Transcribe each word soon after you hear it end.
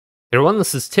Hey everyone,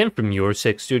 this is Tim from Your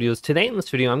Six Studios. Today in this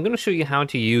video, I'm going to show you how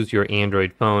to use your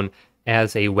Android phone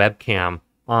as a webcam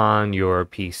on your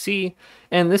PC,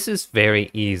 and this is very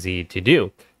easy to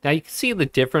do. Now you can see the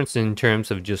difference in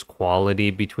terms of just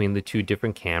quality between the two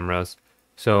different cameras.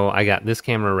 So I got this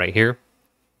camera right here,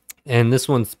 and this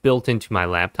one's built into my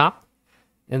laptop,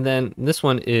 and then this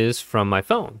one is from my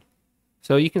phone.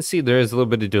 So you can see there is a little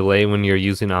bit of delay when you're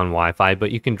using on Wi-Fi,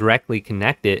 but you can directly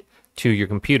connect it to your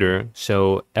computer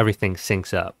so everything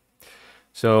syncs up.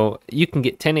 So you can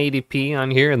get 1080p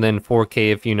on here and then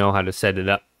 4K if you know how to set it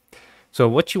up. So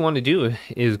what you want to do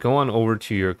is go on over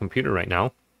to your computer right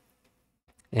now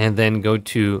and then go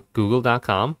to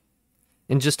google.com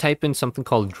and just type in something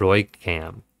called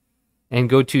DroidCam and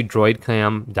go to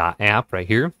DroidCam.app right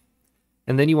here.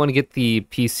 And then you want to get the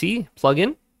PC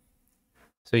plugin.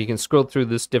 So you can scroll through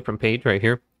this different page right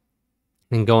here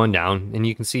and going down, and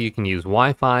you can see you can use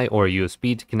Wi-Fi or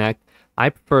USB to connect. I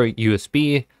prefer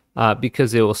USB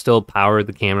because it will still power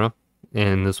the camera,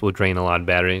 and this will drain a lot of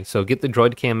battery. So get the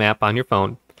DroidCam app on your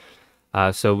phone.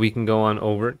 So we can go on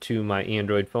over to my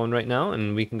Android phone right now,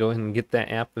 and we can go ahead and get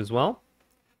that app as well.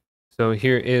 So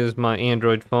here is my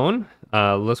Android phone.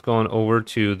 Let's go on over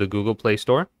to the Google Play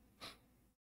Store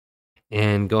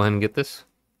and go ahead and get this.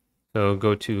 So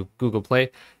go to Google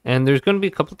Play, and there's going to be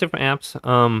a couple different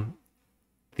apps.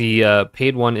 The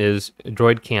paid one is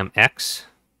DroidCam X,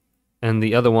 and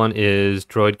the other one is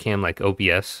DroidCam like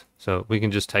OBS. So we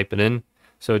can just type it in.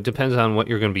 So it depends on what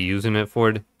you're going to be using it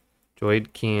for.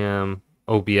 DroidCam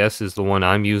OBS is the one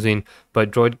I'm using, but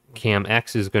DroidCam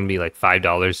X is going to be like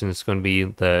 $5, and it's going to be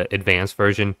the advanced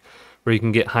version where you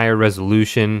can get higher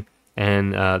resolution,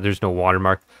 and there's no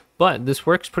watermark. But this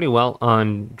works pretty well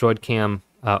on DroidCam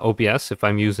OBS if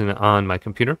I'm using it on my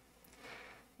computer.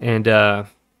 And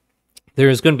there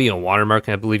is going to be a watermark.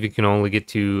 I believe you can only get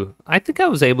to, I think I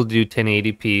was able to do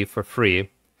 1080p for free.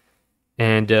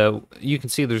 And you can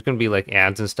see there's going to be like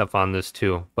ads and stuff on this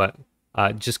too. But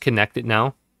just connect it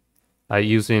now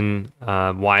using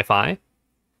Wi-Fi.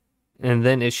 And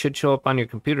then it should show up on your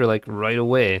computer like right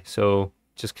away. So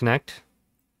just connect.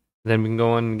 Then we can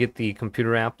go on and get the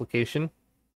computer application.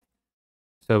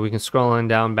 So we can scroll on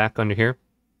down back under here.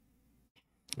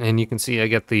 And you can see I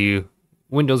get the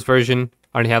Windows version.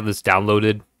 I already have this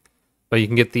downloaded, but you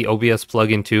can get the OBS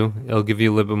plugin too. It'll give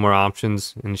you a little bit more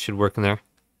options, and it should work in there.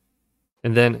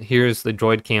 And then here's the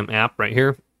DroidCam app right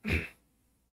here.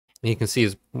 You can see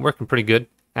it's working pretty good.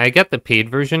 I got the paid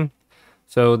version,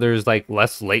 so there's like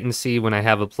less latency when I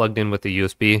have it plugged in with the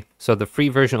USB. So the free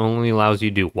version only allows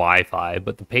you to do Wi-Fi,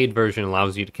 but the paid version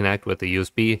allows you to connect with the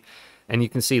USB. And you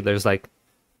can see there's like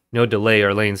no delay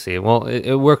or latency. Well,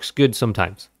 it works good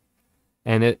sometimes.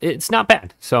 And it's not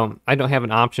bad. So I don't have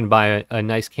an option to buy a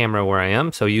nice camera where I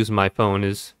am, so using my phone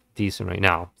is decent right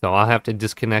now. So I'll have to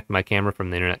disconnect my camera from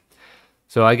the internet.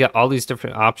 So I got all these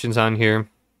different options on here.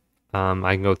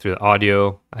 I can go through the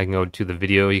audio. I can go to the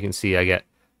video. You can see I get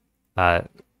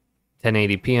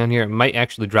 1080p on here. It might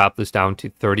actually drop this down to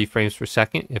 30 frames per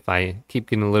second if I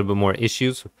keep getting a little bit more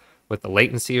issues with the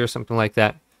latency or something like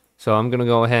that. So I'm going to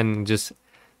go ahead and just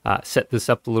set this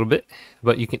up a little bit,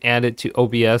 but you can add it to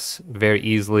OBS very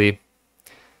easily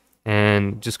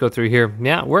and just go through here.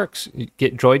 Yeah, it works. You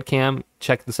get DroidCam,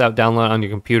 check this out, download it on your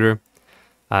computer,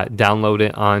 download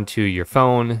it onto your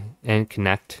phone and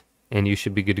connect, and you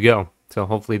should be good to go. So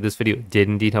hopefully this video did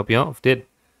indeed help you out. If it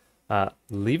did,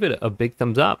 leave it a big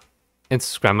thumbs up and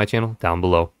subscribe to my channel down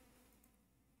below.